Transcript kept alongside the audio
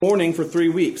Mourning for 3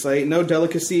 weeks. I ate no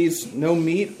delicacies, no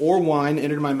meat or wine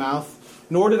entered my mouth,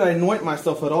 nor did I anoint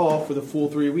myself at all for the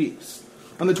full 3 weeks.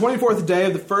 On the 24th day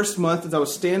of the first month, as I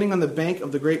was standing on the bank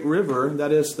of the great river,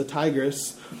 that is, the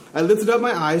Tigris, I lifted up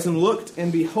my eyes and looked,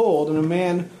 and behold, and a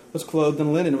man was clothed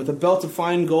in linen, with a belt of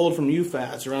fine gold from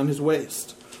Uphaz around his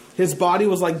waist. His body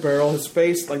was like beryl, his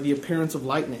face like the appearance of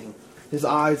lightning, his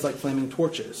eyes like flaming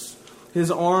torches. His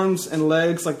arms and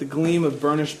legs like the gleam of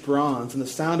burnished bronze, and the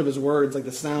sound of his words like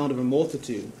the sound of a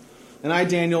multitude. And I,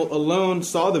 Daniel, alone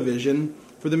saw the vision,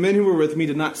 for the men who were with me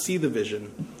did not see the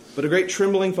vision. But a great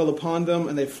trembling fell upon them,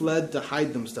 and they fled to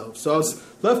hide themselves. So I was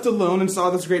left alone and saw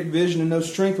this great vision, and no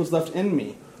strength was left in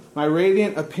me. My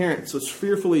radiant appearance was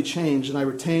fearfully changed, and I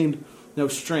retained no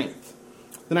strength.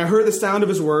 Then I heard the sound of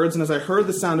his words, and as I heard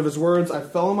the sound of his words, I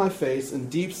fell on my face in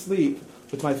deep sleep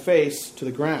with my face to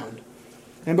the ground.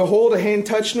 And behold, a hand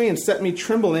touched me and set me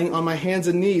trembling on my hands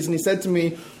and knees. And he said to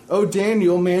me, O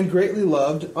Daniel, man greatly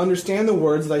loved, understand the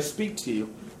words that I speak to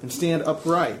you, and stand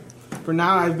upright. For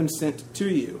now I have been sent to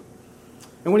you.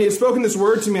 And when he had spoken this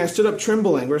word to me, I stood up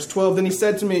trembling. Verse 12, then he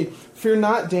said to me, Fear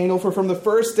not, Daniel, for from the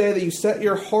first day that you set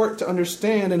your heart to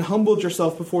understand and humbled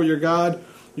yourself before your God,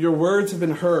 your words have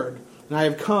been heard, and I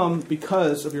have come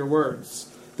because of your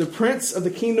words. The prince of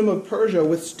the kingdom of Persia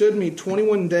withstood me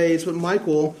 21 days, but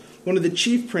Michael, one of the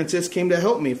chief princes, came to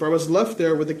help me, for I was left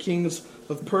there with the kings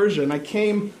of Persia. And I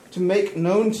came to make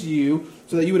known to you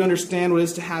so that you would understand what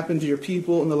is to happen to your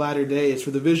people in the latter days,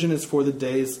 for the vision is for the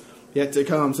days yet to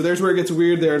come. So there's where it gets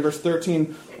weird there in verse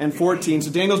 13 and 14. So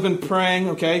Daniel's been praying,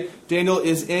 okay? Daniel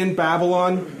is in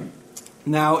Babylon,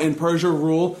 now in Persia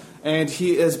rule. And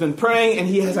he has been praying, and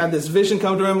he has had this vision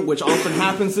come to him, which often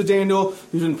happens to Daniel.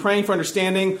 He's been praying for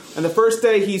understanding. And the first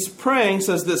day he's praying,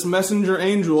 says this messenger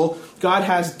angel, God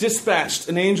has dispatched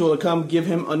an angel to come give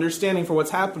him understanding for what's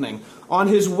happening. On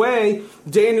his way,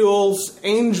 Daniel's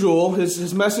angel,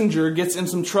 his messenger, gets in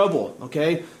some trouble,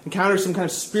 okay? Encounters some kind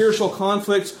of spiritual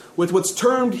conflict with what's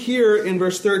termed here in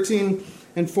verse 13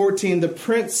 and 14, the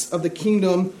prince of the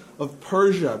kingdom of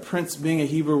Persia, prince being a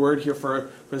Hebrew word here for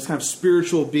this kind of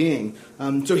spiritual being.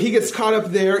 So he gets caught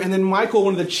up there, and then Michael,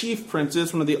 one of the chief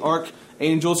princes, one of the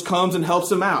archangels, comes and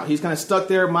helps him out. He's kind of stuck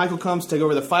there. Michael comes to take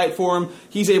over the fight for him.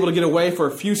 He's able to get away for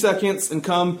a few seconds and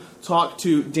come talk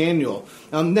to Daniel.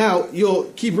 Now, you'll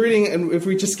keep reading, and if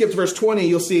we just skip to verse 20,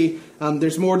 you'll see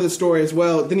there's more to the story as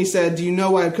well. Then he said, Do you know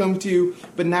why I've come to you?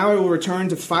 But now I will return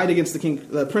to fight against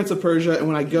the prince of Persia, and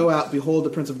when I go out, behold,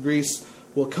 the prince of Greece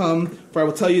will come, for I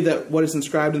will tell you that what is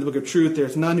inscribed in the book of truth, there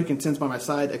is none who contends by my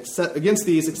side against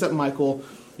these except Michael,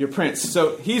 your prince.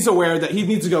 So he's aware that he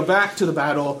needs to go back to the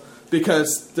battle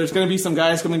because there's going to be some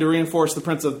guys coming to reinforce the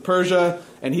prince of Persia,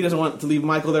 and he doesn't want to leave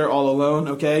Michael there all alone,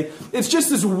 okay? It's just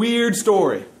this weird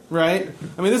story, right?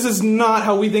 I mean, this is not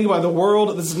how we think about the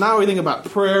world. This is not how we think about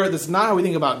prayer. This is not how we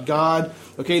think about God.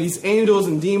 Okay, these angels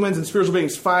and demons and spiritual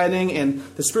beings fighting, and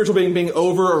the spiritual being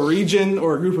over a region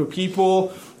or a group of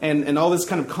people, and all this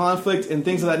kind of conflict and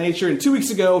things of that nature. And 2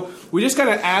 weeks ago, we just kind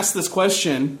of asked this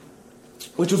question,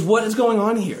 which was, what is going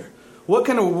on here? What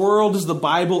kind of world does the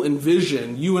Bible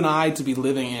envision you and I to be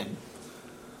living in?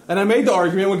 And I made the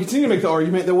argument, we'll continue to make the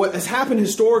argument, that what has happened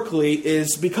historically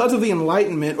is because of the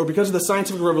Enlightenment or because of the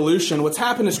scientific revolution, what's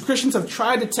happened is Christians have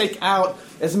tried to take out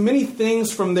as many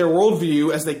things from their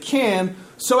worldview as they can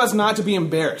so as not to be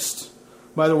embarrassed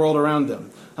by the world around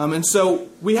them. And so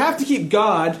we have to keep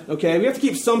God, okay? We have to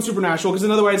keep some supernatural because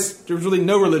otherwise there's really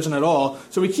no religion at all.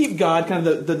 So we keep God, kind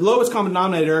of the lowest common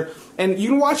denominator, and you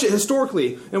can watch it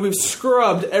historically, and we've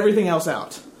scrubbed everything else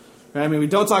out. Right? I mean, we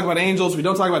don't talk about angels, we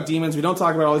don't talk about demons, we don't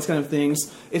talk about all these kind of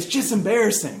things. It's just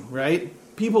embarrassing, right?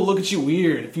 People look at you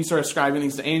weird if you start ascribing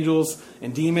things to angels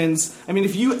and demons. I mean,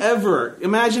 if you ever,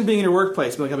 imagine being in your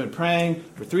workplace, be like, I've been praying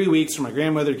for 3 weeks for my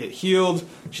grandmother to get healed.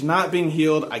 She's not being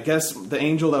healed. I guess the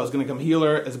angel that was going to come heal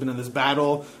her has been in this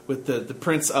battle with the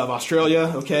Prince of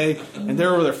Australia, okay? And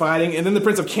they're over there fighting. And then the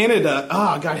Prince of Canada,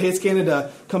 God hates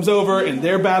Canada, comes over and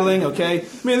they're battling, okay?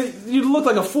 I mean, you look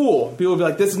like a fool. People would be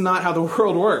like, this is not how the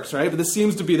world works, right? But this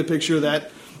seems to be the picture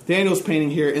that Daniel's painting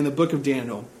here in the book of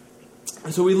Daniel.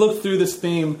 And so we look through this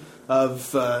theme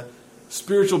of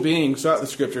spiritual beings throughout the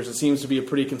Scriptures. It seems to be a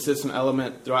pretty consistent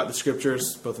element throughout the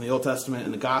Scriptures, both in the Old Testament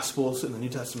and the Gospels, in the New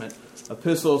Testament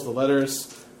epistles, the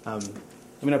letters. I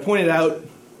pointed out,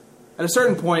 at a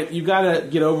certain point, you've got to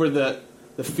get over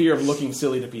the fear of looking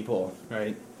silly to people,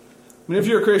 right? I mean, if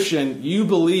you're a Christian, you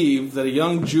believe that a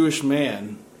young Jewish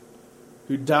man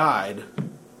who died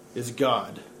is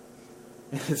God.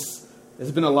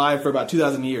 Has been alive for about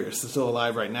 2,000 years. He's still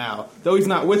alive right now. Though he's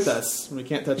not with us, we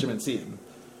can't touch him and see him.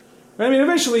 I mean,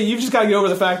 eventually, you've just got to get over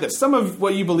the fact that some of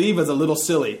what you believe is a little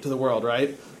silly to the world,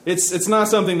 right? It's not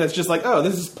something that's just like, oh,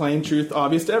 this is plain truth,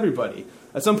 obvious to everybody.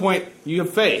 At some point, you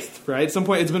have faith, right? At some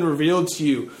point, it's been revealed to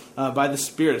you by the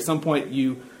Spirit. At some point,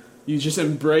 you just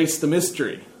embrace the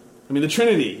mystery. I mean, the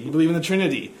Trinity. You believe in the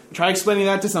Trinity. Try explaining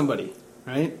that to somebody,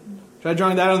 right? Try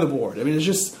drawing that on the board. I mean, it's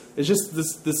just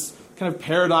this kind of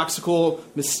paradoxical,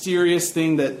 mysterious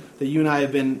thing that you and I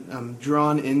have been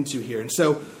drawn into here. And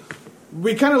so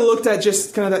we kind of looked at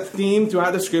just kind of that theme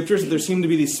throughout the Scriptures, that there seem to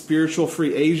be these spiritual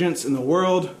free agents in the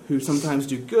world who sometimes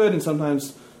do good and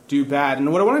sometimes do bad. And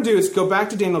what I want to do is go back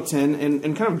to Daniel 10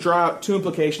 and kind of draw out two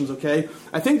implications, okay?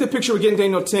 I think the picture we get in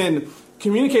Daniel 10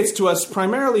 communicates to us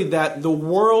primarily that the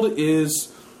world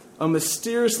is a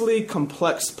mysteriously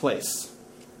complex place.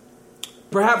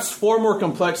 Perhaps far more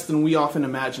complex than we often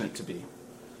imagine it to be.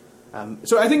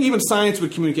 So I think even science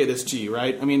would communicate this to you,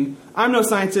 right? I mean, I'm no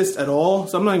scientist at all,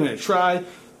 so I'm not even going to try.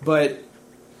 But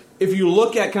if you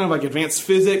look at kind of like advanced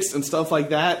physics and stuff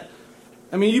like that,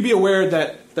 I mean, you'd be aware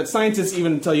that scientists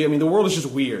even tell you, I mean, the world is just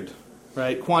weird,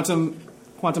 right? Quantum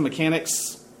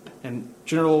mechanics and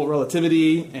general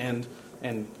relativity and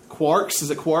quarks.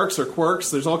 Is it quarks or quirks?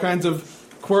 There's all kinds of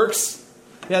quirks.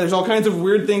 Yeah, there's all kinds of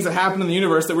weird things that happen in the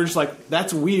universe that we're just like,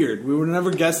 that's weird. We would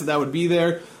never guess that would be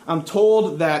there. I'm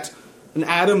told that an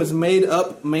atom is made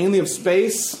up mainly of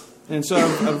space. And so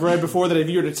I've read before that if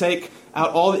you were to take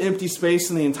out all the empty space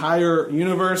in the entire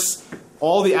universe,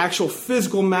 all the actual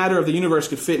physical matter of the universe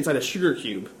could fit inside a sugar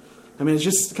cube. I mean, it's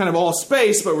just kind of all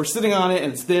space, but we're sitting on it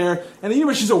and it's there. And the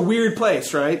universe is just a weird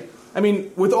place, right? I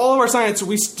mean, with all of our science,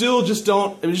 we still just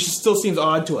don't, it just still seems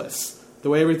odd to us, the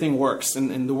way everything works.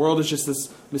 And the world is just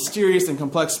this mysterious and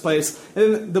complex place.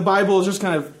 And the Bible is just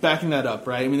kind of backing that up,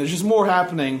 right? I mean, there's just more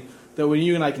happening that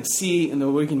you and I can see and that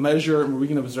we can measure and we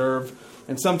can observe.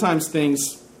 And sometimes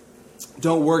things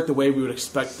don't work the way we would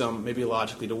expect them, maybe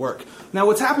logically, to work. Now,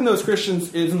 what's happened to us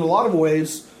Christians is, in a lot of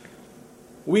ways,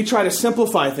 we try to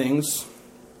simplify things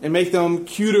and make them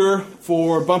cuter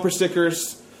for bumper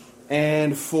stickers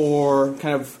and for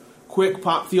kind of quick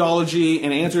pop theology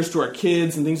and answers to our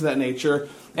kids and things of that nature.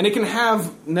 And it can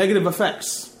have negative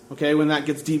effects, okay, when that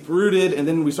gets deep-rooted, and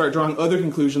then we start drawing other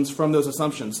conclusions from those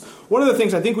assumptions. One of the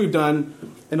things I think we've done,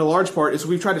 in a large part, is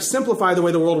we've tried to simplify the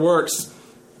way the world works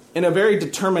in a very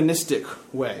deterministic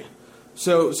way.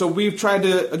 So we've tried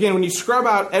to, again, when you scrub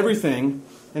out everything,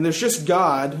 and there's just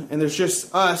God, and there's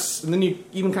just us, and then you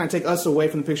even kind of take us away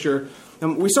from the picture,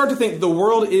 we start to think the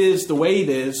world is the way it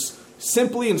is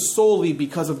simply and solely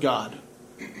because of God.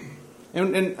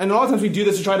 And a lot of times we do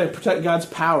this to try to protect God's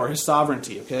power, His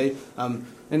sovereignty, okay?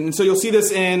 And so you'll see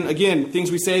this in, again, things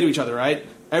we say to each other, right?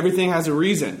 Everything has a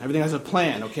reason. Everything has a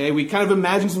plan, okay? We kind of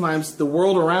imagine sometimes the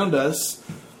world around us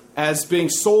as being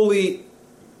solely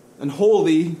and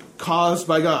wholly caused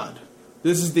by God.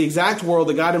 This is the exact world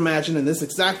that God imagined in this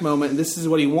exact moment, and this is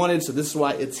what He wanted, so this is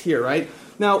why it's here, right?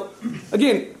 Now,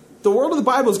 again, the world of the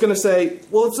Bible is going to say,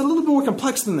 well, it's a little bit more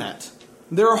complex than that.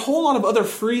 There are a whole lot of other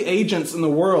free agents in the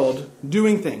world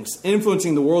doing things,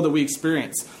 influencing the world that we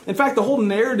experience. In fact, the whole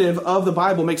narrative of the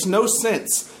Bible makes no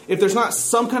sense if there's not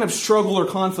some kind of struggle or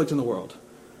conflict in the world.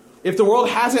 If the world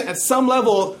hasn't, at some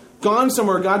level, gone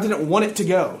somewhere God didn't want it to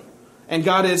go, and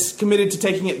God is committed to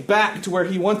taking it back to where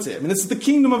He wants it. I mean, this is the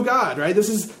kingdom of God, right? This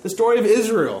is the story of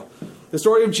Israel, the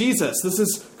story of Jesus. This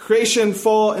is creation,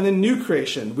 fall, and then new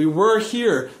creation. We were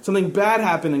here. Something bad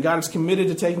happened, and God is committed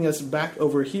to taking us back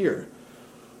over here.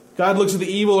 God looks at the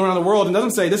evil around the world and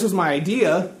doesn't say, this was my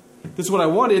idea, this is what I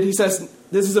wanted. He says,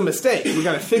 this is a mistake. We've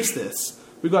got to fix this.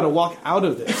 We've got to walk out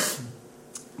of this.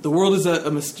 The world is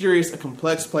a mysterious, a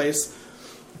complex place.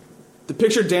 The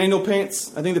picture Daniel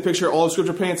paints, I think the picture all of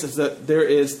Scripture paints, is that there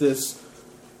is this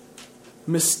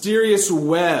mysterious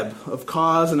web of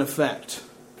cause and effect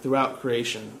throughout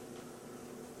creation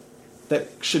that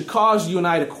should cause you and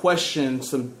I to question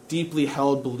some deeply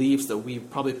held beliefs that we've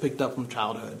probably picked up from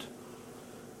childhood.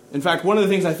 In fact, one of the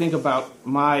things I think about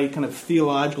my kind of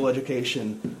theological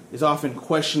education is often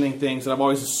questioning things that I've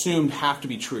always assumed have to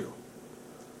be true.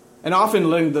 And often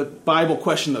letting the Bible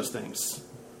question those things.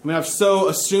 I mean, I've so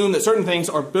assumed that certain things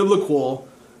are biblical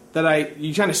that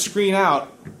you kind of screen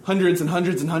out hundreds and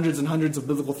hundreds and hundreds and hundreds of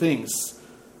biblical things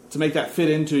to make that fit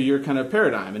into your kind of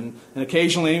paradigm. And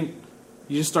occasionally,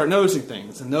 you just start noticing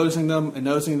things and noticing them and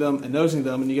noticing them and noticing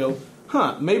them, and you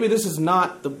go, maybe this is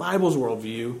not the Bible's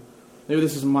worldview. Maybe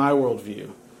this is my worldview.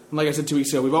 And like I said 2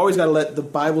 weeks ago, we've always got to let the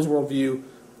Bible's worldview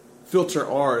filter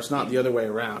ours, not the other way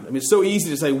around. I mean, it's so easy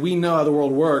to say we know how the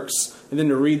world works, and then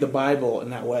to read the Bible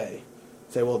in that way.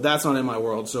 Say, well, that's not in my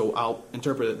world, so I'll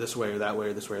interpret it this way or that way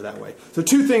or this way or that way. So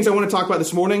 2 things I want to talk about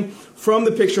this morning from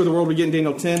the picture of the world we get in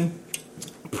Daniel 10.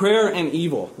 Prayer and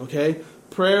evil, okay?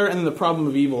 Prayer and then the problem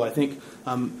of evil. I think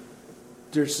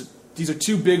these are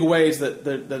two big ways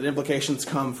that implications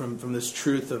come from this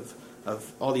truth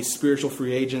of all these spiritual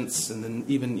free agents, and then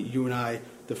even you and I,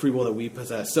 the free will that we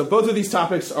possess. So both of these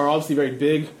topics are obviously very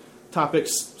big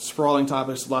topics, sprawling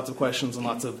topics, lots of questions and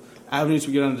lots of avenues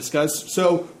we get on to discuss.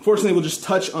 So fortunately, we'll just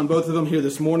touch on both of them here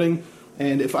this morning.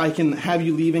 And if I can have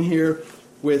you leaving here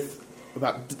with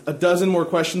about a dozen more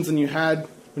questions than you had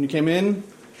when you came in,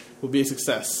 will be a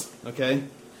success. Okay?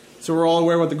 So we're all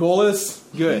aware what the goal is?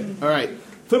 Good. All right.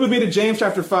 Flip with me to James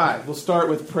chapter 5. We'll start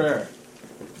with prayer.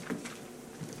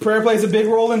 Prayer plays a big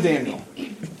role in Daniel.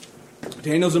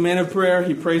 Daniel's a man of prayer.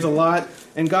 He prays a lot.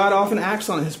 And God often acts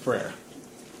on his prayer.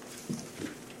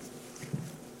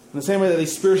 In the same way that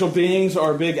these spiritual beings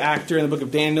are a big actor in the book of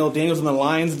Daniel. Daniel's in the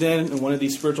lion's den, and one of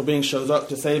these spiritual beings shows up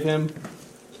to save him.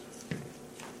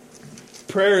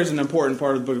 Prayer is an important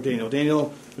part of the book of Daniel.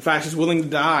 Daniel, in fact, is willing to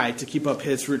die to keep up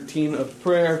his routine of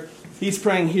prayer. He's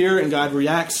praying here, and God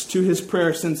reacts to his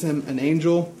prayer, sends him an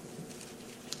angel.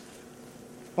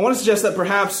 I want to suggest that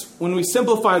perhaps when we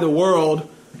simplify the world,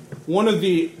 one of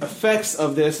the effects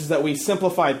of this is that we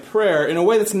simplify prayer in a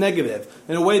way that's negative,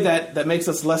 in a way that makes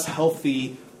us less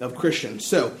healthy of Christians.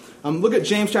 So, look at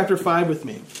James chapter 5 with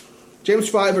me. James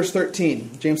 5, verse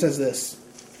 13. James says this.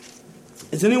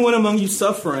 Is anyone among you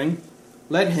suffering?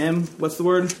 Let him, what's the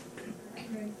word?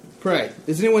 Pray.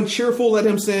 Is anyone cheerful? Let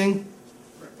him sing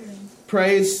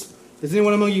praise. Is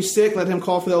anyone among you sick? Let him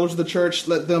call for the elders of the church.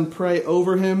 Let them pray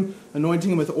over him,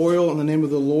 anointing him with oil in the name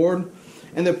of the Lord.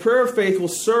 And the prayer of faith will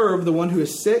serve the one who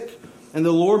is sick, and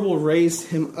the Lord will raise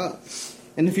him up.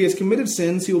 And if he has committed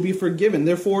sins, he will be forgiven.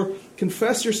 Therefore,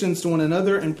 confess your sins to one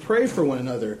another and pray for one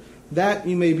another, that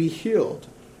you may be healed.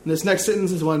 And this next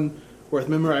sentence is one worth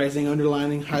memorizing,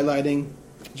 underlining, highlighting.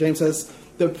 James says,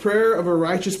 the prayer of a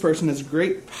righteous person has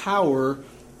great power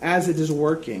as it is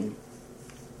working.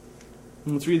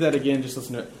 And let's read that again, just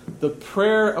listen to it. The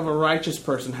prayer of a righteous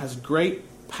person has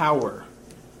great power,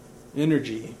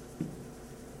 energy,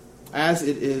 as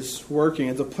it is working.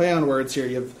 It's a play on words here.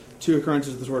 You have two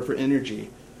occurrences of this word for energy.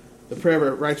 The prayer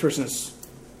of a righteous person is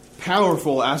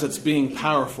powerful as it's being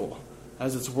powerful,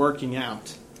 as it's working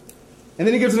out. And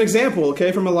then he gives an example,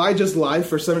 okay, from Elijah's life,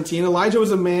 verse 17. Elijah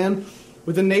was a man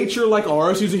with a nature like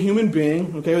ours. He was a human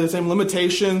being, okay, with the same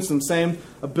limitations and same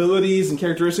abilities and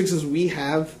characteristics as we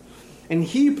have. And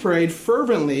he prayed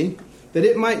fervently that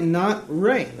it might not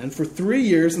rain. And for 3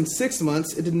 years and 6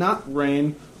 months, it did not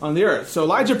rain on the earth. So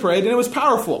Elijah prayed, and it was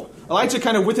powerful. Elijah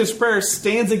kind of, with his prayer,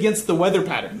 stands against the weather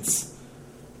patterns.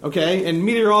 Okay? And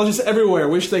meteorologists everywhere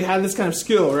wish they had this kind of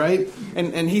skill, right?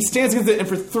 And he stands against it, and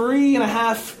for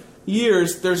 3.5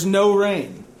 years, there's no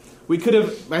rain. I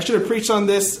should have preached on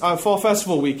this Fall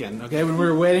Festival weekend, okay, when we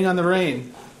were waiting on the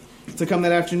rain to come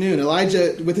that afternoon.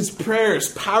 Elijah, with his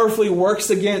prayers, powerfully works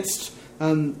against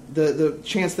the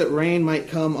chance that rain might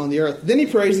come on the earth. Then he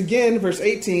prays again, verse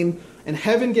 18, and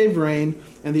heaven gave rain,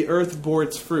 and the earth bore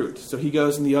its fruit. So he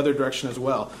goes in the other direction as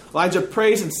well. Elijah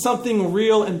prays, and something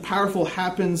real and powerful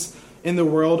happens in the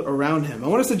world around him. I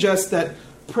want to suggest that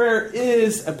prayer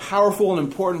is a powerful and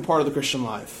important part of the Christian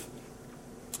life.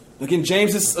 Again,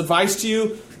 James's advice to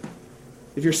you,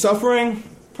 if you're suffering,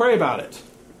 pray about it.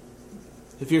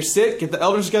 If you're sick, get the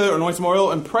elders together, anoint some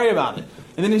oil, and pray about it.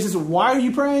 And then he says, why are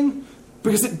you praying?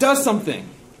 Because it does something.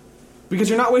 Because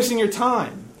you're not wasting your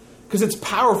time. Because it's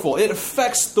powerful. It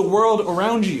affects the world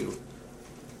around you.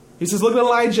 He says, look at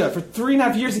Elijah. For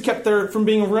 3.5 years he kept there from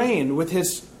being rain with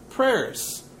his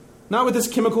prayers. Not with this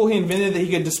chemical he invented that he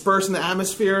could disperse in the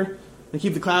atmosphere and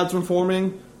keep the clouds from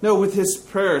forming. No, with his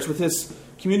prayers, with his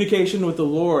communication with the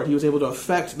Lord, he was able to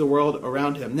affect the world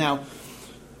around him. Now,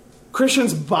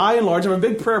 Christians, by and large, have a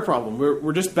big prayer problem.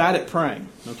 We're just bad at praying,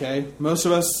 okay? Most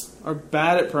of us are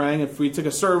bad at praying. If we took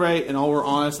a survey and all were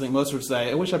honest, I think most would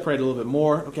say, I wish I prayed a little bit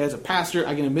more. Okay, as a pastor,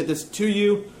 I can admit this to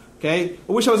you. Okay,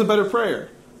 I wish I was a better prayer.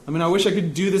 I wish I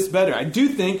could do this better. I do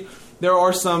think there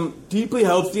are some deeply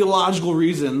held theological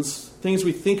reasons, things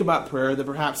we think about prayer that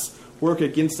perhaps work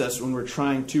against us when we're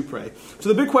trying to pray. So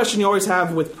the big question you always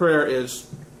have with prayer is,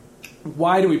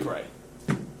 why do we pray?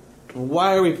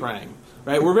 Why are we praying?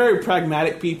 Right? We're very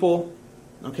pragmatic people,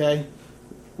 okay?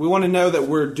 We want to know that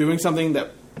we're doing something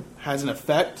that has an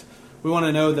effect. We want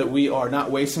to know that we are not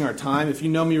wasting our time. If you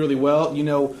know me really well, you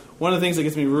know one of the things that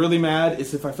gets me really mad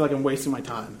is if I feel like I'm wasting my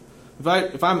time.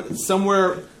 If I'm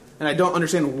somewhere and I don't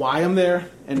understand why I'm there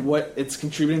and what it's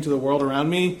contributing to the world around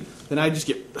me, then I just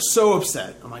get so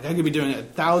upset. I'm like, I could be doing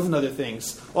 1,000 other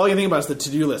things. All I can think about is the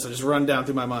to-do list. I just run down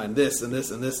through my mind, this and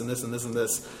this and this and this and this and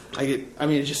this.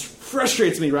 It just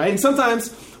frustrates me, right? And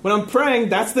sometimes when I'm praying,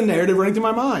 that's the narrative running through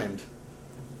my mind.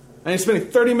 And I'm spending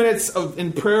 30 minutes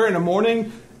in prayer in the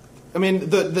morning. I mean,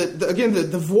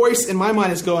 the voice in my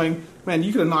mind is going, man,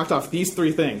 you could have knocked off these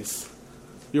three things.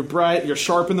 You're bright, you're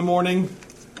sharp in the morning,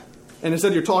 and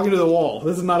instead you're talking to the wall.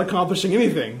 This is not accomplishing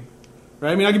anything.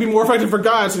 Right? I mean, I could be more effective for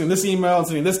God sending this email and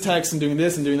sending this text and doing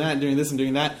this and doing that and doing this and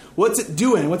doing that. What's it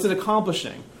doing? What's it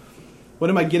accomplishing?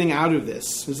 What am I getting out of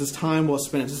this? Is this time well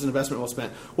spent? Is this an investment well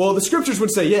spent? Well, the scriptures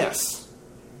would say yes.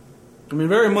 I mean,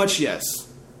 very much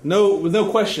yes. No, with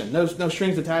no question. No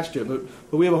strings attached to it.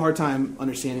 But we have a hard time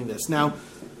understanding this. Now,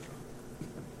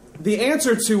 the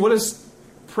answer to what does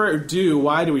prayer do?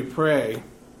 Why do we pray?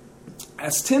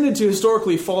 Has tended to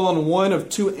historically fall on one of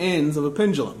two ends of a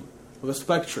pendulum, of a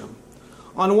spectrum.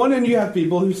 On one end, you have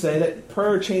people who say that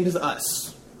prayer changes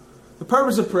us. The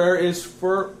purpose of prayer is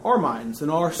for our minds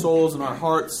and our souls and our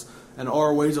hearts and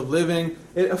our ways of living.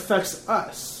 It affects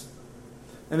us.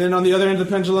 And then on the other end of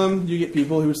the pendulum, you get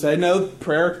people who say, no,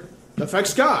 prayer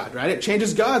affects God, right? It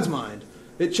changes God's mind.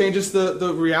 It changes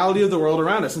the reality of the world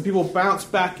around us. And people bounce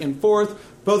back and forth.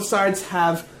 Both sides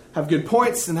have good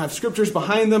points and have scriptures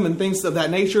behind them and things of that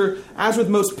nature. As with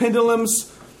most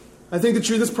pendulums, I think the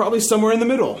truth is probably somewhere in the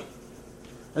middle.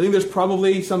 I think there's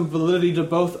probably some validity to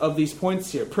both of these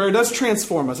points here. Prayer does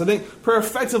transform us. I think prayer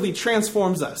effectively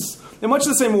transforms us. In much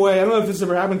the same way, I don't know if this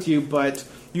ever happened to you, but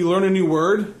you learn a new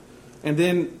word, and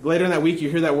then later in that week you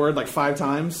hear that word like 5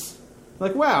 times.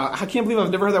 Like, wow, I can't believe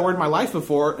I've never heard that word in my life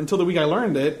before until the week I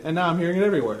learned it, and now I'm hearing it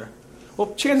everywhere.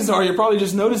 Well, chances are you're probably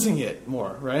just noticing it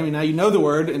more, right? I mean, now you know the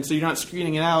word, and so you're not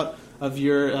screening it out of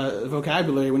your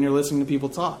vocabulary when you're listening to people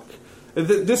talk.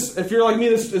 If you're like me,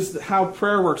 this is how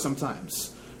prayer works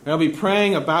sometimes. I'll be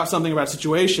praying about something, about a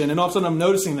situation, and all of a sudden I'm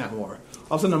noticing that more.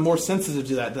 All of a sudden I'm more sensitive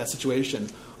to that situation.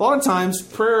 A lot of times,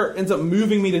 prayer ends up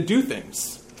moving me to do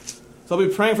things. So I'll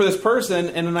be praying for this person,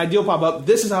 and an idea will pop up.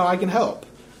 This is how I can help.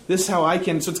 This is how I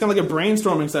can... So it's kind of like a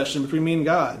brainstorming session between me and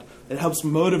God. It helps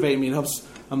motivate me. It helps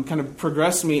kind of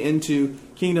progress me into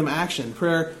kingdom action.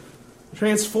 Prayer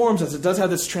transforms us. It does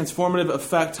have this transformative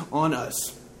effect on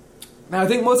us. Now, I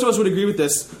think most of us would agree with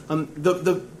this.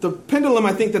 The pendulum,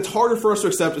 I think, that's harder for us to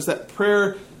accept is that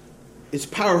prayer is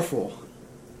powerful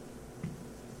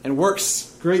and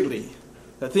works greatly.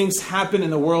 That things happen in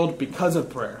the world because of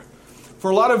prayer.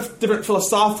 For a lot of different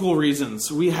philosophical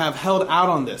reasons, we have held out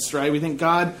on this, right? We think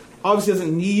God obviously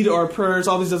doesn't need our prayers,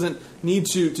 obviously doesn't need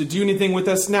to do anything with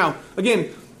us. Now, again,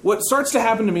 what starts to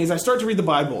happen to me is I start to read the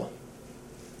Bible.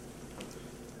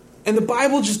 And the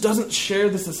Bible just doesn't share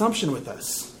this assumption with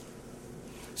us.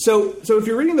 So if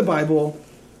you're reading the Bible,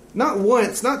 not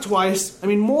once, not twice, I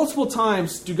mean multiple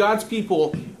times do God's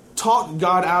people talk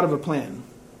God out of a plan.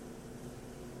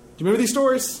 Do you remember these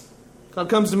stories? God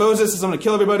comes to Moses, says, I'm going to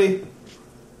kill everybody.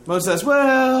 Moses says,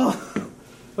 well,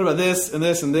 what about this and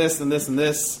this and this and this and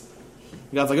this?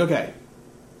 And God's like, okay,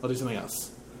 I'll do something else.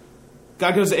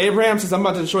 God goes to Abraham, says, I'm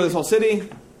about to destroy this whole city.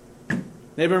 And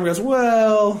Abraham goes,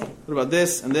 well, what about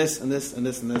this and this and this and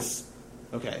this and this?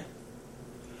 Okay.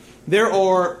 There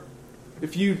are,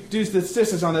 if you do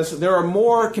statistics on this, there are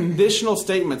more conditional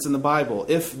statements in the Bible.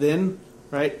 If then,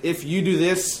 right? If you do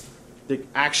this, the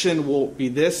action will be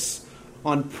this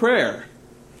on prayer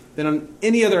than on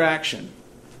any other action.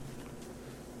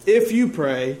 If you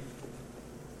pray,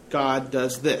 God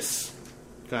does this.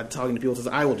 God talking to people says,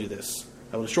 I will do this.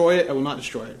 I will destroy it, I will not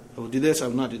destroy it. I will do this, I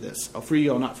will not do this. I'll free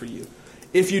you, I will not free you.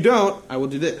 If you don't, I will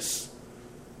do this.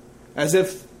 As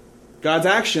if God's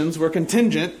actions were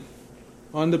contingent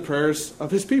on the prayers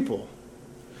of his people.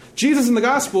 Jesus in the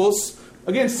Gospels,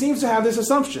 again, seems to have this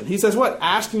assumption. He says what?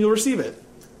 Ask and you'll receive it.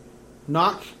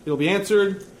 Knock, it'll be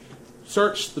answered.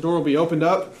 Search, the door will be opened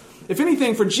up. If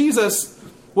anything, for Jesus,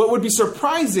 what would be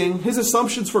surprising, his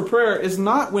assumptions for prayer is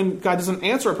not when God doesn't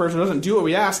answer a person, doesn't do what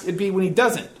we ask, it'd be when he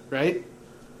doesn't, right?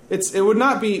 It would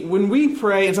not be, when we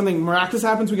pray and something miraculous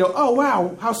happens, we go, oh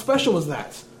wow, how special was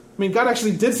that? I mean, God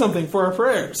actually did something for our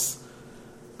prayers.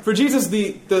 For Jesus,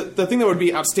 the thing that would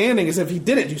be outstanding is if he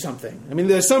didn't do something. I mean,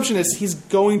 the assumption is he's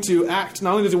going to act.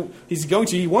 Not only does he's going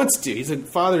to, he wants to. He's a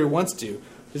father who wants to.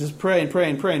 He says pray and pray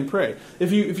and pray and pray.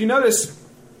 If you notice,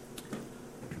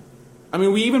 I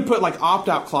mean, we even put like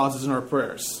opt-out clauses in our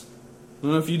prayers. I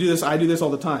don't know if you do this. I do this all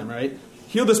the time, right?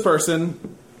 Heal this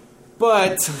person,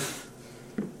 but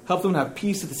help them have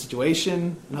peace with the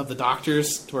situation and help the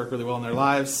doctors to work really well in their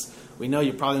lives. We know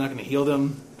you're probably not going to heal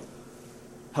them.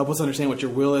 Help us understand what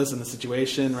your will is in the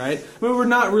situation, right? I mean, we're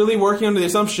not really working under the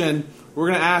assumption we're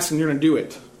going to ask and you're going to do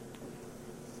it.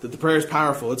 That the prayer is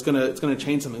powerful. It's going to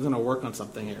change something. It's going to work on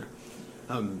something here.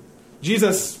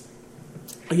 Jesus,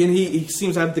 again, he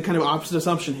seems to have the kind of opposite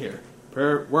assumption here.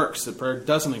 Prayer works. Prayer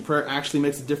does something. Prayer actually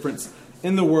makes a difference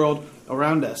in the world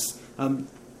around us.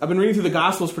 I've been reading through the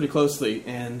Gospels pretty closely,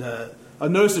 and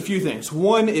I've noticed a few things.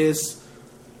 One is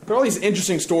there are all these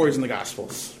interesting stories in the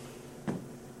Gospels.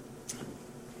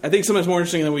 I think sometimes more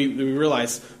interesting than we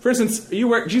realize. For instance,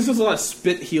 Jesus does a lot of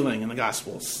spit healing in the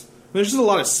Gospels. There's just a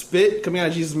lot of spit coming out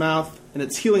of Jesus' mouth, and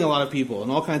it's healing a lot of people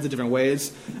in all kinds of different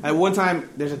ways. At one time,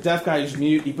 there's a deaf guy who's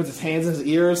mute. He puts his hands in his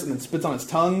ears and then spits on his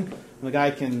tongue, and the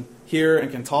guy can hear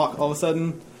and can talk all of a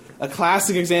sudden. A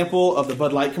classic example of the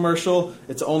Bud Light commercial,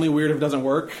 it's only weird if it doesn't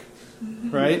work,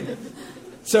 right?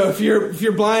 So if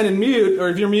you're blind and mute, or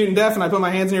if you're mute and deaf and I put my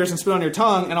hands in your ears and spit on your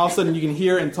tongue, and all of a sudden you can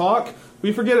hear and talk,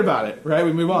 we forget about it, right?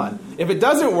 We move on. If it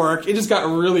doesn't work, it just got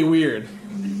really weird.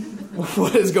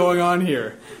 What is going on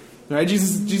here? Right?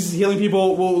 Jesus is healing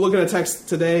people. We'll look at a text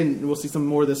today, and we'll see some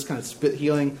more of this kind of spit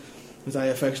healing, as I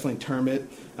affectionately term it.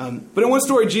 But in one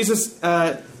story, Jesus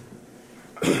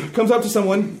comes up to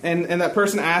someone, and that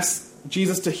person asks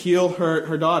Jesus to heal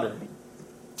her daughter.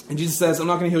 And Jesus says, I'm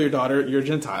not going to heal your daughter. You're a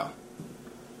Gentile.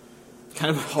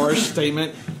 Kind of a harsh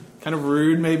statement. Kind of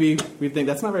rude, maybe. We think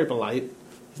that's not very polite.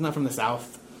 He's not from the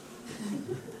South.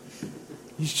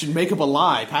 You should make up a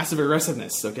lie. Passive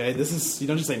aggressiveness, okay? You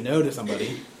don't just say no to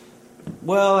somebody.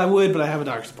 Well, I would, but I have a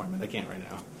doctor's appointment. I can't right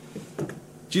now.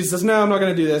 Jesus says, no, I'm not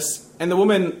going to do this. And the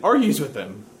woman argues with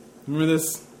him. Remember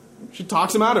this? She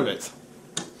talks him out of it.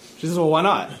 She says, well, why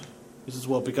not? He says,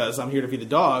 well, because I'm here to feed the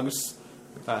dogs.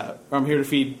 Or I'm here to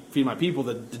feed my people,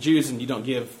 the Jews, and you don't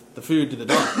give the food to the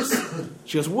dogs.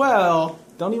 She goes, well,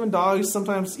 don't even dogs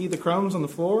sometimes eat the crumbs on the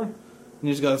floor? And he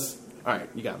just goes, all right,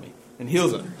 you got me. And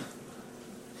heals him.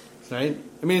 Right?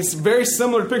 I mean, it's a very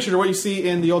similar picture to what you see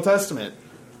in the Old Testament,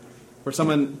 where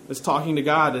someone is talking to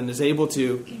God and is able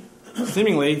to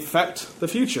seemingly affect the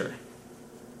future.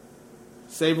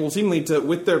 Is able seemingly to,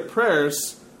 with their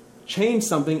prayers, change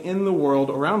something in the world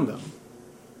around them.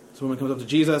 So when it comes up to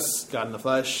Jesus, God in the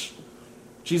flesh,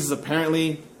 Jesus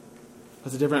apparently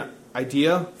has a different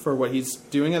idea for what he's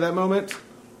doing at that moment,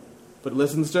 but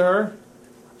listens to her.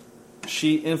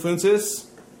 She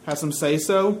influences, has some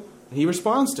say-so, and he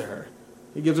responds to her.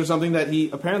 He gives her something that he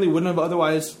apparently wouldn't have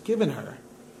otherwise given her.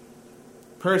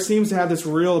 Prayer seems to have this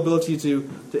real ability to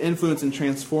influence and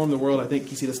transform the world. I think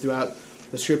you see this throughout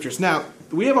the Scriptures. Now,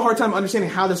 we have a hard time understanding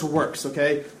how this works,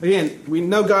 okay? Again, we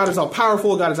know God is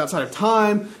all-powerful. God is outside of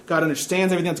time. God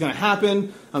understands everything that's going to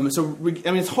happen.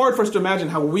 It's hard for us to imagine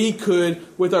how we could,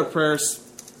 with our prayers,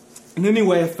 in any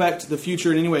way affect the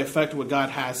future, in any way affect what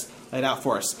God has laid out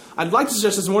for us. I'd like to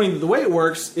suggest this morning that the way it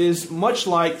works is much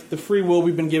like the free will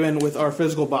we've been given with our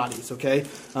physical bodies, okay?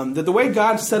 That the way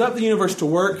God set up the universe to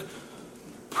work,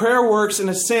 prayer works in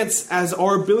a sense as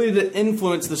our ability to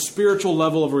influence the spiritual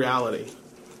level of reality.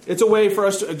 It's a way for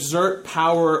us to exert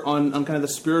power on kind of the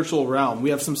spiritual realm. We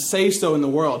have some say-so in the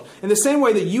world. In the same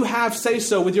way that you have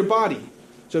say-so with your body.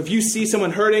 So if you see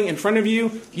someone hurting in front of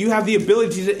you, you have the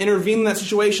ability to intervene in that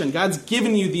situation. God's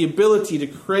given you the ability to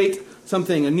create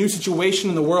something, a new situation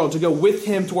in the world, to go with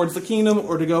him towards the kingdom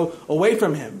or to go away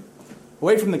from him,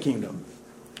 away from the kingdom.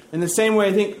 In the same way,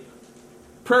 I think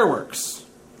prayer works.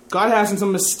 God has, in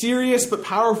some mysterious but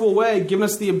powerful way, given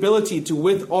us the ability to,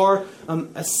 with our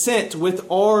assent, with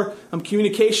our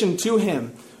communication to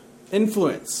him,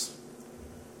 influence,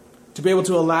 to be able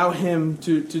to allow him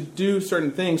to do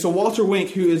certain things. So Walter Wink,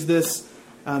 who is this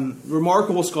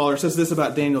remarkable scholar, says this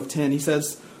about Daniel 10. He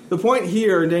says, the point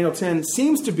here in Daniel 10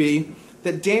 seems to be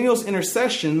that Daniel's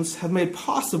intercessions have made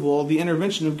possible the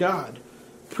intervention of God.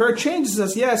 Prayer changes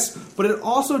us, yes, but it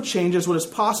also changes what is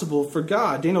possible for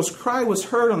God. Daniel's cry was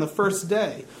heard on the first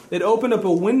day. It opened up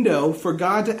a window for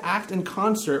God to act in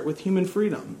concert with human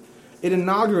freedom. It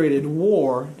inaugurated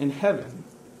war in heaven.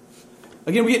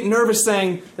 Again, we get nervous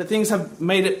saying that things have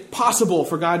made it possible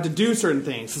for God to do certain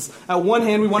things. At one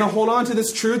hand, we want to hold on to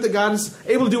this truth that God is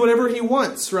able to do whatever he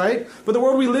wants, right? But the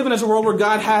world we live in is a world where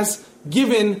God has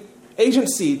given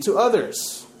agency to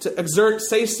others to exert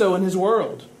say-so in his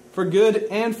world, for good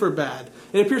and for bad.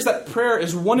 It appears that prayer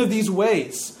is one of these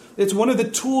ways. It's one of the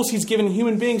tools he's given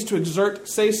human beings to exert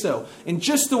say-so, in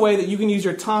just the way that you can use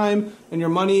your time and your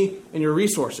money and your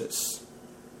resources.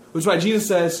 Which is why Jesus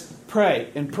says, pray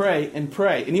and pray and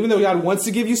pray. And even though God wants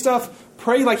to give you stuff,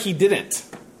 pray like he didn't.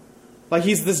 Like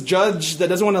he's this judge that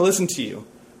doesn't want to listen to you.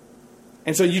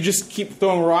 And so you just keep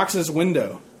throwing rocks at his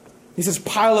window. He says,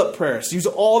 pile up prayers. Use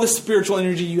all the spiritual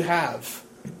energy you have.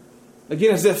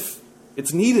 Again, as if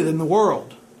it's needed in the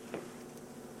world.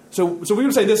 So we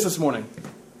would say this morning.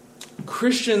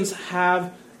 Christians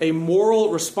have a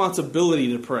moral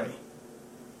responsibility to pray.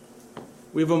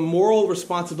 We have a moral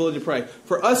responsibility to pray.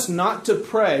 For us not to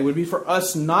pray would be for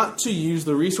us not to use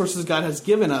the resources God has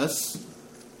given us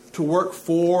to work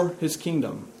for his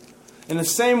kingdom. In the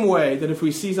same way that if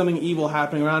we see something evil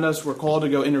happening around us, we're called to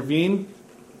go intervene.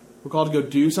 We're called to go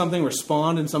do something,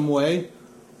 respond in some way,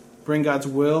 bring God's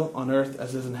will on earth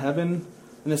as it is in heaven.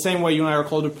 In the same way, you and I are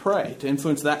called to pray, to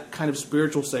influence that kind of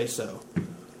spiritual say-so.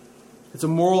 It's a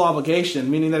moral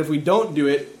obligation, meaning that if we don't do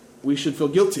it, we should feel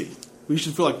guilty. We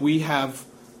should feel like we have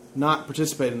not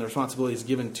participated in the responsibilities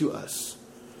given to us.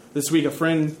 This week, a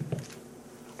friend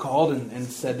called and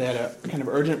said they had a kind of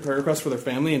urgent prayer request for their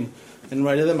family, and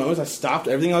right at that moment, I stopped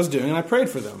everything I was doing and I prayed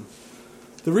for them.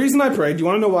 The reason I prayed, do you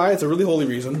want to know why? It's a really holy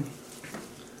reason.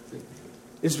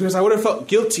 It's because I would have felt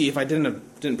guilty if I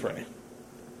didn't pray.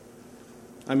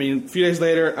 I mean, a few days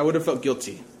later, I would have felt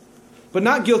guilty. But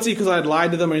not guilty because I had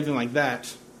lied to them or anything like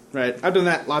that. Right? I've done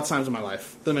that lots of times in my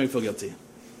life. Doesn't make me feel guilty.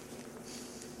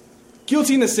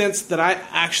 Guilty in the sense that I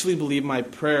actually believe my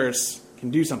prayers can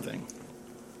do something.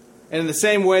 And in the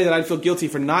same way that I'd feel guilty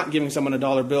for not giving someone a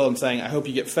dollar bill and saying, I hope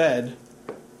you get fed,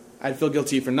 I'd feel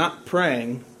guilty for not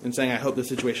praying and saying, I hope the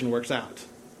situation works out.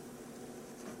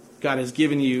 God has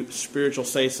given you spiritual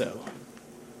say-so.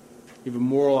 You have a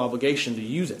moral obligation to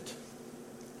use it,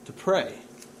 to pray,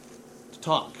 to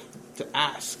talk, to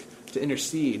ask, to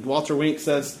intercede. Walter Wink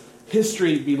says,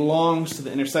 history belongs to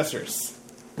the intercessors.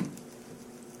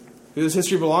 Who does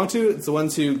history belong to? It's the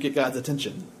ones who get God's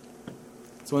attention.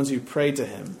 It's the ones who pray to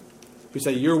Him. Who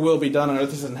say, your will be done on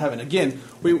earth as in heaven. Again,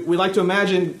 we like to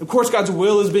imagine, of course God's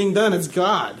will is being done. It's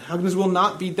God. How can His will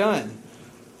not be done?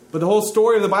 But the whole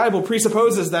story of the Bible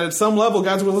presupposes that at some level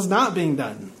God's will is not being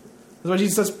done. That's why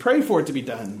Jesus says, pray for it to be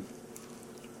done.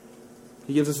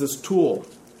 He gives us this tool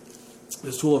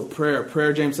of prayer.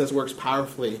 Prayer, James says, works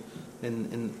powerfully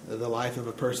in the life of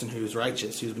a person who's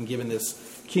righteous, who's been given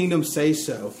this kingdom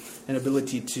say-so and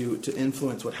ability to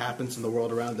influence what happens in the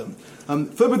world around them.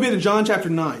 Flip with me to John chapter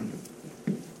 9.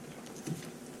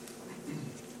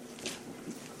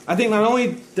 I think not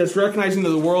only does recognizing that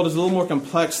the world is a little more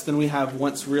complex than we have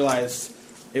once realized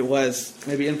it was,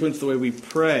 maybe influence the way we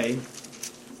pray,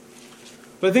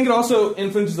 but I think it also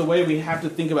influences the way we have to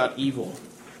think about evil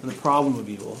and the problem of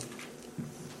evil.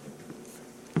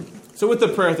 So with the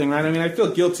prayer thing, right? I mean, I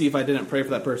feel guilty if I didn't pray for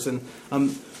that person.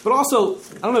 But also,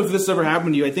 I don't know if this ever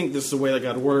happened to you. I think this is the way that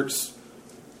God works.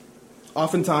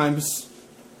 Oftentimes,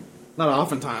 not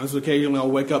oftentimes, but occasionally I'll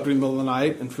wake up during the middle of the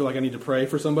night and feel like I need to pray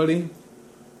for somebody.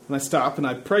 And I stop and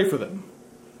I pray for them.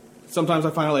 Sometimes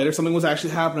I find out later something was actually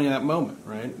happening in that moment,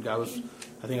 right?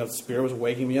 I think the Spirit was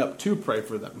waking me up to pray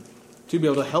for them, to be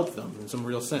able to help them in some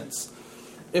real sense.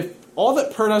 If all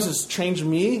that prayer does is change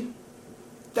me,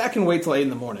 that can wait till 8 in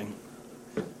the morning.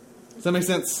 Does that make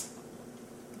sense?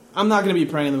 I'm not going to be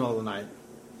praying in the middle of the night.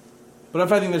 But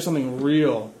if I think there's something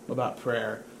real about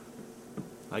prayer,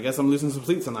 I guess I'm losing some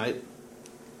sleep tonight.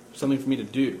 Something for me to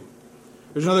do.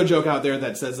 There's another joke out there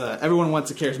that says everyone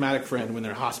wants a charismatic friend when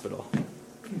they're in hospital.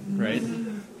 Right?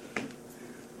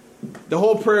 The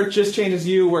whole prayer just changes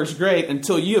you works great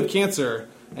until you have cancer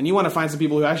and you want to find some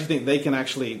people who actually think they can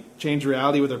actually change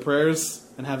reality with their prayers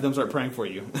and have them start praying for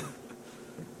you.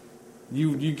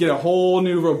 You get a whole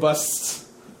new robust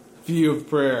view of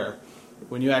prayer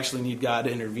when you actually need God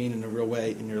to intervene in a real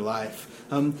way in your life.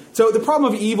 So the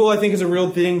problem of evil, I think, is a real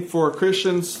thing for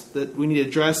Christians that we need to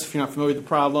address if you're not familiar with the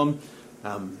problem.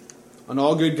 An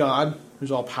all-good God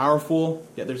who's all-powerful,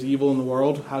 yet there's evil in the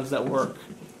world. How does that work?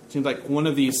 It seems like one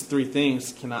of these three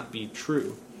things cannot be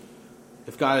true.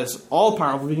 If God is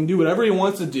all-powerful, He can do whatever He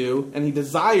wants to do, and He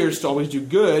desires to always do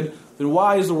good, then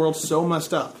why is the world so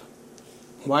messed up?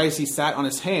 Why is He sat on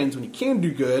His hands when He can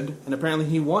do good, and apparently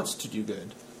He wants to do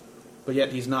good? But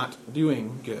yet He's not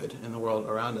doing good in the world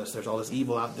around us. There's all this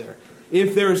evil out there.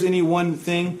 If there's any one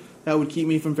thing that would keep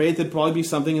me from faith, it'd probably be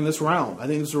something in this realm. I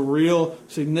think it's a real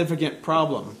significant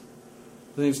problem.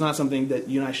 I think it's not something that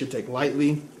you and I should take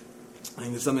lightly. I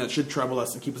think it's something that should trouble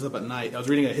us and keep us up at night. I was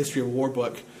reading a history of war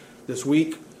book this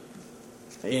week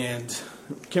and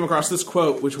came across this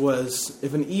quote, which was,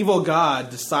 if an evil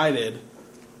God decided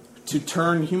to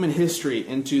turn human history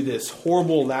into this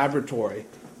horrible laboratory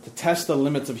to test the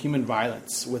limits of human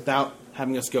violence without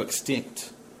having us go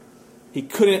extinct, He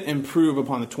couldn't improve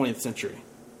upon the 20th century.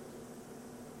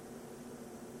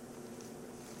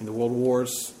 In the world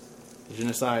wars, the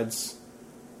genocides,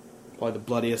 probably the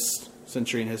bloodiest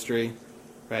century in history,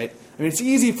 right? I mean, it's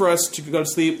easy for us to go to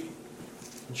sleep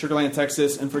in Sugar Land,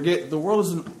 Texas, and forget the world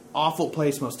is an awful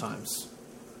place most times.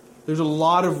 There's a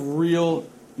lot of real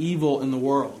evil in the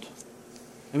world.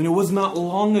 I mean, it was not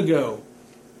long ago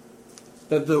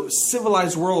that the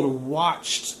civilized world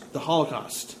watched the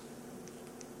Holocaust.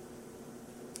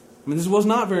 I mean, this was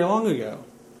not very long ago.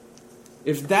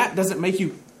 If that doesn't make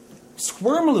you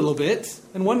squirm a little bit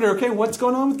and wonder, okay, what's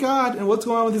going on with God and what's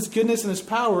going on with His goodness and His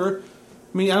power?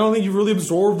 I mean, I don't think you've really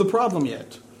absorbed the problem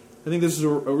yet. I think this is a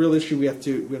real issue we have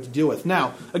to deal with.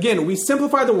 Now, again, we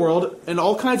simplify the world in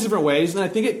all kinds of different ways, and I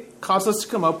think it causes us to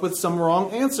come up with some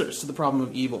wrong answers to the problem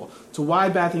of evil, to why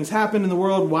bad things happen in the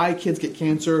world, why kids get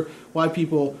cancer, why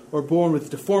people are born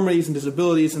with deformities and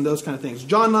disabilities, and those kind of things.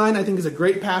 John 9, I think, is a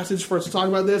great passage for us to talk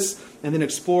about this, and then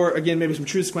explore, again, maybe some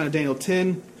truths come out of Daniel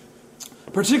 10,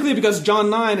 particularly because John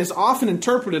 9 is often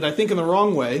interpreted, I think, in the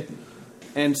wrong way.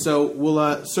 And so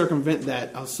we'll circumvent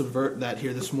that. I'll subvert that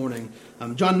here this morning.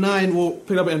 John 9, we'll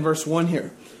pick up in verse 1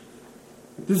 here.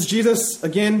 This is Jesus.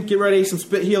 Again, get ready. Some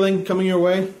spit healing coming your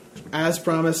way, as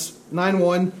promised.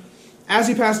 9:1. As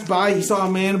he passed by, he saw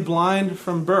a man blind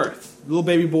from birth. A little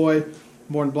baby boy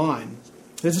born blind.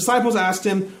 His disciples asked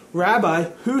him, Rabbi,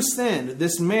 who sinned,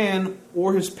 this man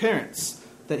or his parents,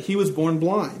 that he was born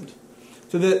blind?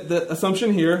 So the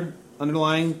assumption here,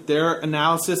 underlying their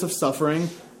analysis of suffering,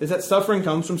 is that suffering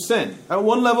comes from sin. At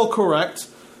one level, correct.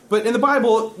 But in the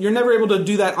Bible, you're never able to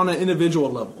do that on an individual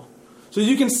level. So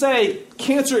you can say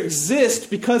cancer exists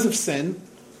because of sin,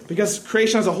 because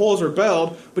creation as a whole has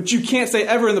rebelled, but you can't say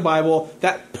ever in the Bible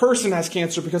that person has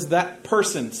cancer because that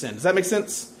person sinned. Does that make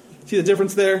sense? See the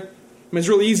difference there? I mean, it's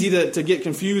really easy to get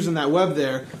confused in that web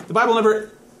there. The Bible never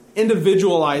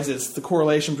individualizes the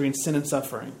correlation between sin and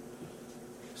suffering.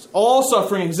 All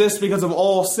suffering exists because of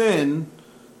all sin,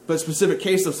 but specific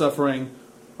cases of suffering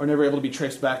are never able to be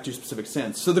traced back to specific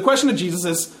sins. So the question to Jesus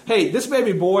is, hey, this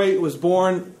baby boy was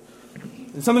born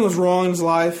and something was wrong in his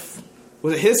life.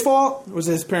 Was it his fault or was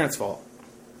it his parents' fault?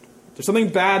 There's something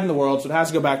bad in the world, so it has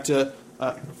to go back to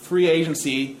free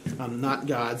agency, not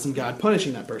God's, and God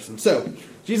punishing that person. So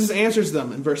Jesus answers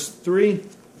them in verse 3.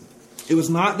 It was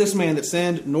not this man that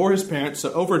sinned, nor his parents,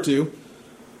 so over 2,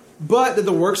 but that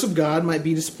the works of God might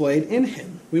be displayed in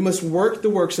him. We must work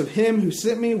the works of him who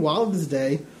sent me while it is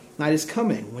day. Night is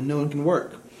coming, when no one can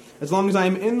work. As long as I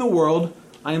am in the world,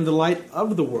 I am the light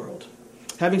of the world.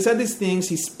 Having said these things,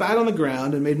 he spat on the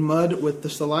ground and made mud with the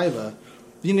saliva.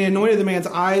 Then he anointed the man's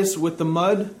eyes with the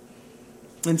mud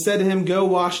and said to him, Go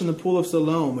wash in the pool of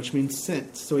Siloam, which means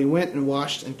sent. So he went and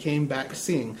washed and came back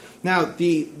seeing. Now,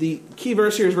 the key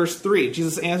verse here is verse 3.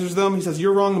 Jesus answers them. He says,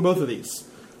 You're wrong in both of these.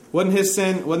 Wasn't his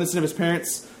sin, wasn't the sin of his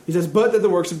parents. He says, but that the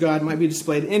works of God might be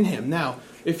displayed in him. Now,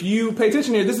 if you pay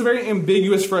attention here, this is a very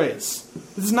ambiguous phrase.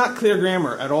 This is not clear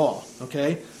grammar at all,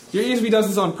 okay? Your ESV does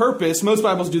this on purpose. Most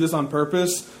Bibles do this on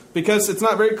purpose because it's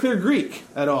not very clear Greek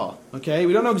at all, okay?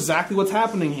 We don't know exactly what's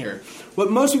happening here. What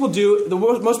most people do,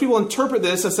 most people interpret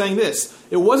this as saying this.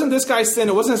 It wasn't this guy's sin.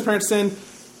 It wasn't his parents' sin.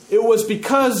 It was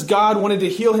because God wanted to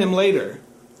heal him later.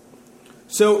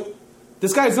 So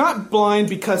this guy's not blind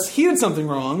because he did something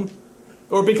wrong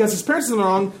or because his parents did something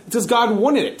wrong. It's because God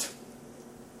wanted it.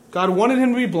 God wanted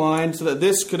him to be blind so that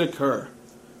this could occur.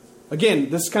 Again,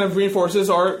 this kind of reinforces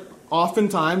our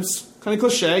oftentimes kind of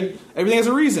cliche, everything has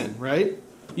a reason, right?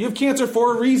 You have cancer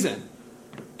for a reason.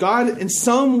 God, in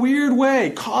some weird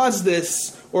way, caused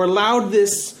this or allowed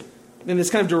this in this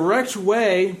kind of direct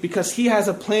way because he has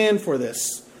a plan for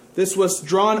this. This was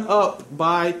drawn up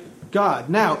by God.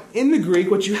 Now, in the Greek,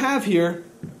 what you have here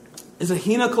is a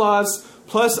hina clause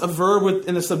plus a verb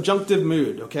in a subjunctive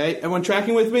mood, okay? Everyone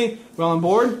tracking with me? We're all on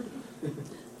board?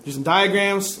 Do some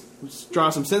diagrams, let's draw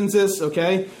some sentences,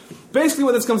 okay? Basically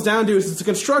what this comes down to is it's a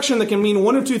construction that can mean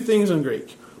one of two things in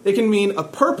Greek. It can mean a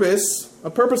purpose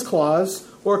clause,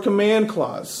 or a command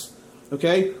clause,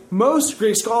 okay? Most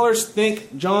Greek scholars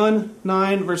think John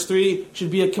 9 verse 3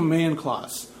 should be a command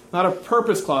clause, not a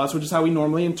purpose clause, which is how we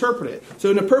normally interpret it. So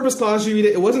in a purpose clause, you read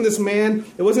it wasn't this man,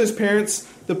 it wasn't his parents.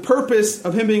 The purpose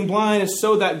of him being blind is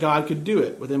so that God could do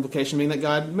it, with the implication being that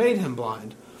God made him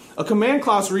blind. A command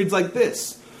clause reads like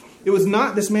this. It was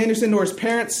not this man who sinned nor his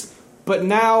parents, but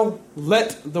now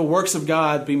let the works of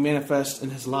God be manifest in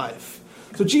his life.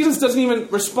 So Jesus doesn't even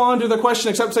respond to the question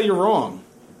except say you're wrong.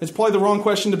 It's probably the wrong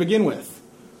question to begin with.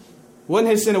 It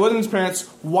wasn't his sin, it wasn't his parents.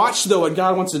 Watch, though, what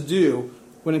God wants to do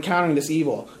when encountering this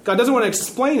evil. God doesn't want to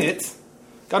explain it.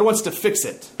 God wants to fix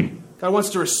it. God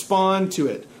wants to respond to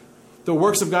it. The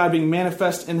works of God being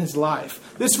manifest in his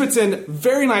life. This fits in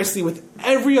very nicely with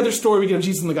every other story we get of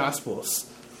Jesus in the Gospels.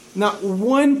 Not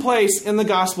one place in the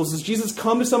Gospels does Jesus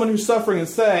come to someone who's suffering and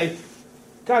say,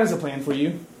 God has a plan for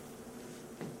you.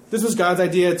 This was God's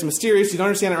idea. It's mysterious. You don't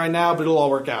understand it right now, but it'll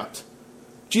all work out.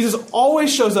 Jesus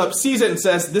always shows up, sees it, and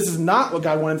says, this is not what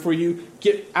God wanted for you.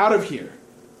 Get out of here.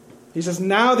 He says,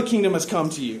 now the kingdom has come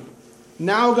to you.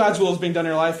 Now God's will is being done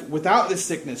in your life without this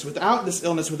sickness, without this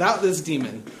illness, without this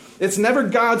demon. It's never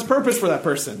God's purpose for that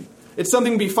person. It's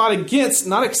something to be fought against,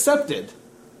 not accepted.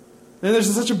 And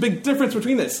there's such a big difference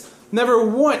between this. Never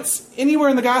once, anywhere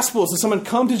in the Gospels, does someone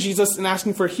come to Jesus and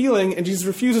asking for healing, and Jesus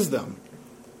refuses them.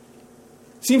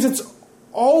 It seems it's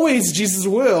always Jesus'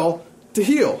 will to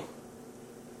heal,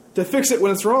 to fix it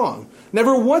when it's wrong.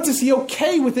 Never once is he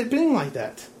okay with it being like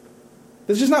that.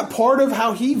 That's just not part of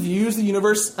how he views the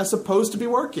universe as supposed to be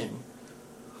working.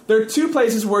 There are two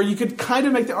places where you could kind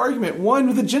of make the argument. One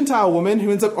with a Gentile woman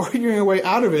who ends up arguing her way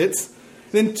out of it.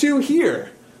 Then two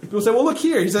here. People say, well, look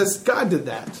here. He says, God did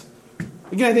that.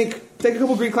 Again, I think, take a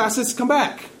couple Greek classes, come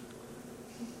back.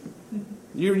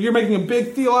 You're making a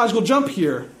big theological jump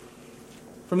here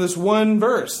from this one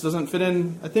verse. Doesn't fit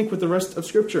in, I think, with the rest of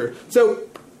Scripture. So,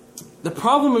 the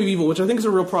problem of evil, which I think is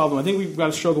a real problem, I think we've got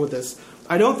to struggle with this.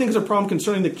 I don't think it's a problem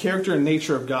concerning the character and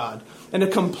nature of God. In a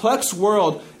complex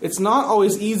world, it's not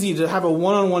always easy to have a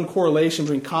one-on-one correlation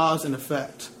between cause and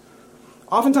effect.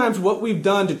 Oftentimes, what we've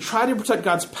done to try to protect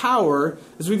God's power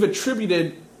is we've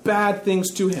attributed bad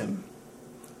things to him.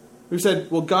 We've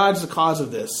said, well, God's the cause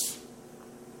of this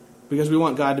because we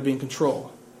want God to be in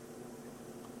control.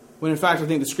 When in fact, I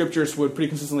think the Scriptures would pretty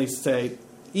consistently say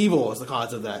evil is the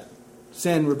cause of that.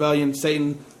 Sin, rebellion,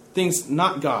 Satan, things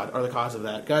not God are the cause of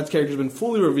that. God's character has been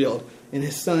fully revealed in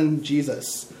his Son,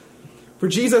 Jesus. For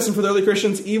Jesus and for the early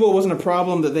Christians, evil wasn't a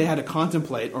problem that they had to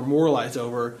contemplate or moralize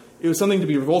over. It was something to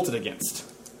be revolted against.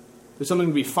 It was something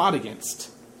to be fought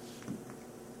against.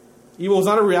 Evil was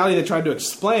not a reality they tried to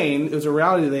explain. It was a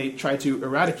reality they tried to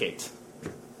eradicate.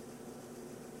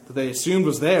 That they assumed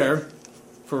was there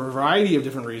for a variety of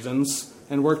different reasons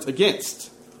and worked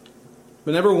against.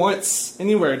 But never once,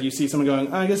 anywhere, do you see someone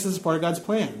going, I guess this is part of God's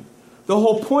plan. The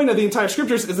whole point of the entire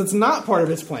Scriptures is it's not part of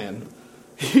his plan.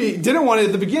 He didn't want it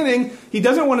at the beginning. He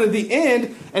doesn't want it at the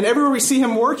end. And everywhere we see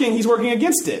him working, he's working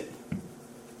against it.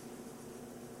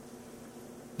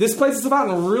 This plays itself out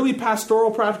in really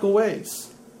pastoral, practical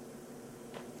ways.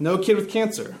 No kid with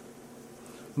cancer.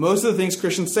 Most of the things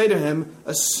Christians say to him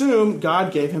assume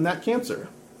God gave him that cancer.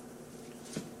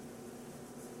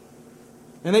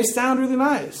 And they sound really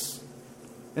nice.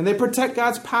 And they protect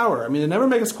God's power. I mean, they never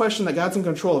make us question that God's in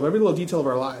control of every little detail of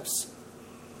our lives.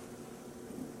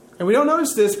 And we don't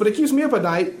notice this, but it keeps me up at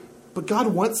night. But God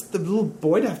wants the little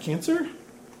boy to have cancer?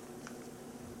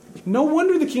 No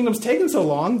wonder the kingdom's taken so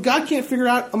long. God can't figure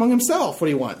out among himself what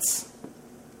he wants.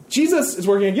 Jesus is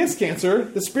working against cancer.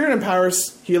 The Spirit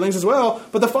empowers healings as well.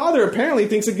 But the Father apparently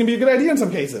thinks it can be a good idea in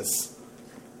some cases.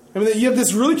 I mean, you have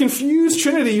this really confused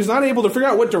Trinity who's not able to figure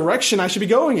out what direction I should be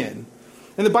going in.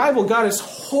 In the Bible, God is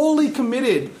wholly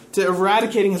committed to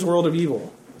eradicating his world of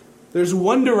evil. There's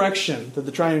one direction that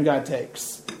the triune God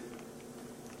takes.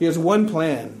 He has one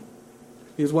plan.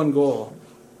 He has one goal.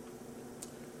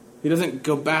 He doesn't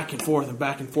go back and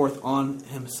forth on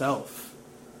himself.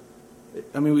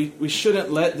 I mean, we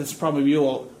shouldn't let this problem of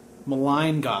evil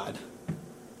malign God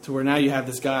to where now you have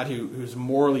this God who's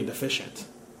morally deficient.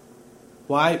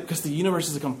 Why? Because the universe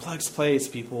is a complex place,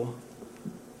 people.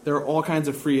 There are all kinds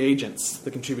of free agents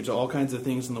that contribute to all kinds of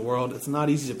things in the world. It's not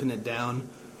easy to pin it down,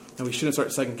 and we shouldn't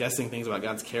start second-guessing things about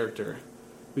God's character.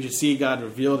 We should see God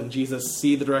revealed in Jesus,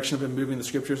 see the direction of him moving in the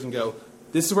Scriptures, and go,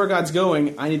 this is where God's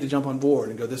going. I need to jump on board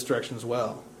and go this direction as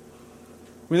well.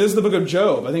 I mean, this is the book of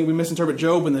Job. I think we misinterpret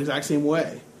Job in the exact same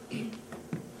way.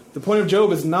 The point of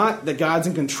Job is not that God's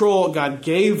in control. God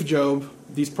gave Job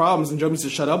these problems, and Job needs to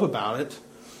shut up about it.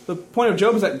 The point of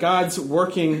Job is that God's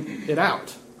working it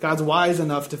out. God's wise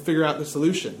enough to figure out the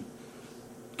solution.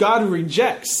 God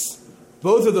rejects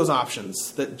both of those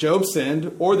options, that Job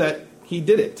sinned or that he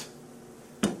did it.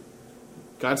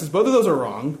 God says both of those are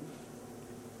wrong.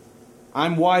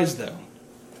 I'm wise, though.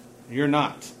 You're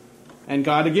not. And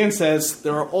God again says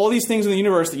there are all these things in the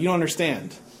universe that you don't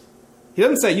understand. He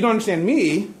doesn't say you don't understand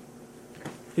me.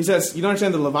 He says you don't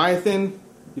understand the Leviathan.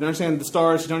 You don't understand the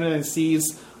stars. You don't understand the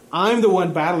seas. I'm the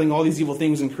one battling all these evil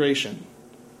things in creation.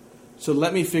 So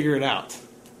let me figure it out.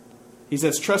 He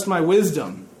says, trust my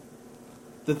wisdom.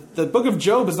 The book of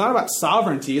Job is not about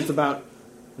sovereignty. It's about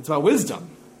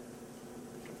wisdom.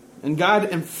 And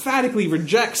God emphatically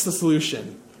rejects the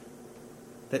solution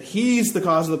that he's the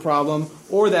cause of the problem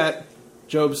or that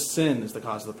Job's sin is the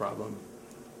cause of the problem.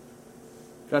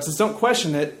 God says, don't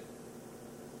question it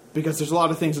because there's a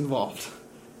lot of things involved.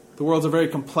 The world's a very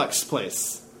complex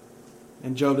place.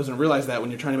 And Job doesn't realize that when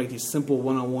you're trying to make these simple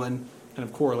one-on-one kind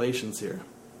of correlations here.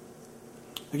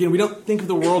 Again, we don't think of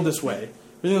the world this way.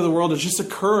 We think of the world as just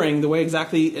occurring the way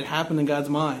exactly it happened in God's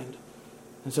mind.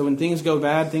 And so when things go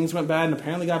bad, things went bad, and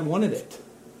apparently God wanted it.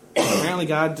 Apparently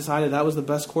God decided that was the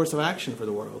best course of action for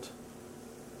the world.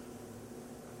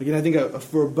 Again, I think a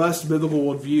robust biblical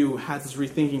worldview has us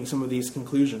rethinking some of these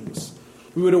conclusions.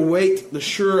 We would await the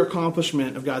sure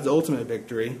accomplishment of God's ultimate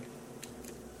victory.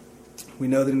 We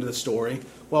know the end of the story.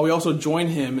 While we also join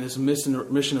him in his mission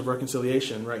of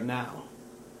reconciliation right now.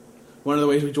 One of the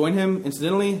ways we join him,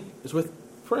 incidentally, is with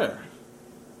prayer.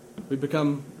 We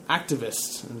become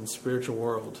activists in the spiritual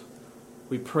world.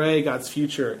 We pray God's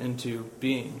future into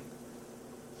being.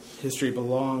 History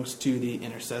belongs to the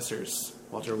intercessors,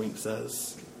 Walter Wink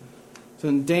says. So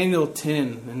in Daniel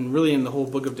 10, and really in the whole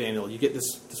book of Daniel, you get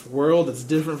this world that's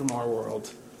different from our world.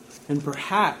 And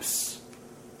perhaps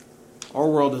our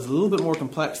world is a little bit more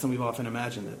complex than we've often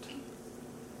imagined it.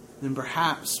 And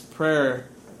perhaps prayer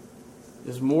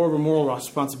is more of a moral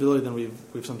responsibility than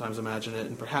we've sometimes imagined it.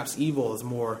 And perhaps evil is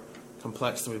more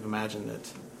complex than we've imagined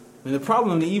it. I mean, the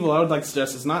problem in the evil, I would like to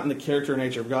suggest, is not in the character or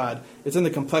nature of God. It's in the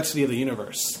complexity of the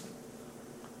universe.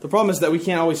 The problem is that we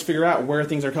can't always figure out where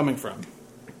things are coming from,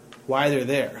 why they're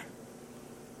there.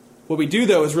 What we do,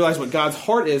 though, is realize what God's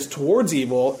heart is towards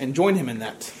evil and join him in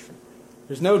that.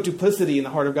 There's no duplicity in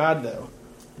the heart of God, though.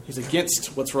 He's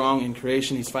against what's wrong in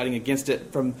creation. He's fighting against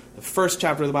it from the first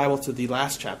chapter of the Bible to the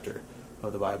last chapter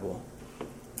of the Bible.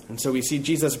 And so we see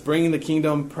Jesus bringing the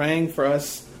kingdom, praying for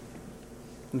us,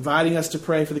 inviting us to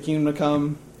pray for the kingdom to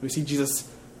come. We see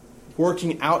Jesus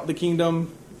working out the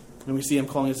kingdom, and we see him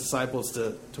calling his disciples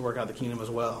to work out the kingdom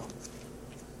as well.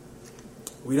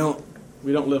 We don't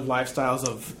live lifestyles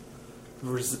of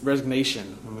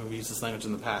resignation. I mean, we used this language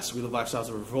in the past. We live lifestyles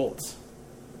of revolt.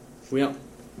 We don't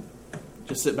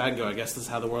just sit back and go, I guess this is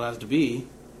how the world has to be.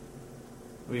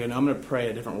 We go, no, I'm going to pray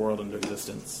a different world into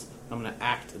existence. I'm going to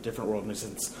act a different world into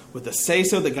existence. With the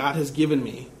say-so that God has given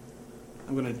me,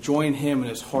 I'm going to join him in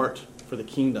his heart for the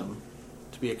kingdom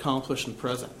to be accomplished and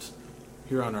present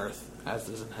here on earth as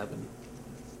it is in heaven.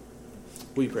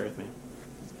 Will you pray with me?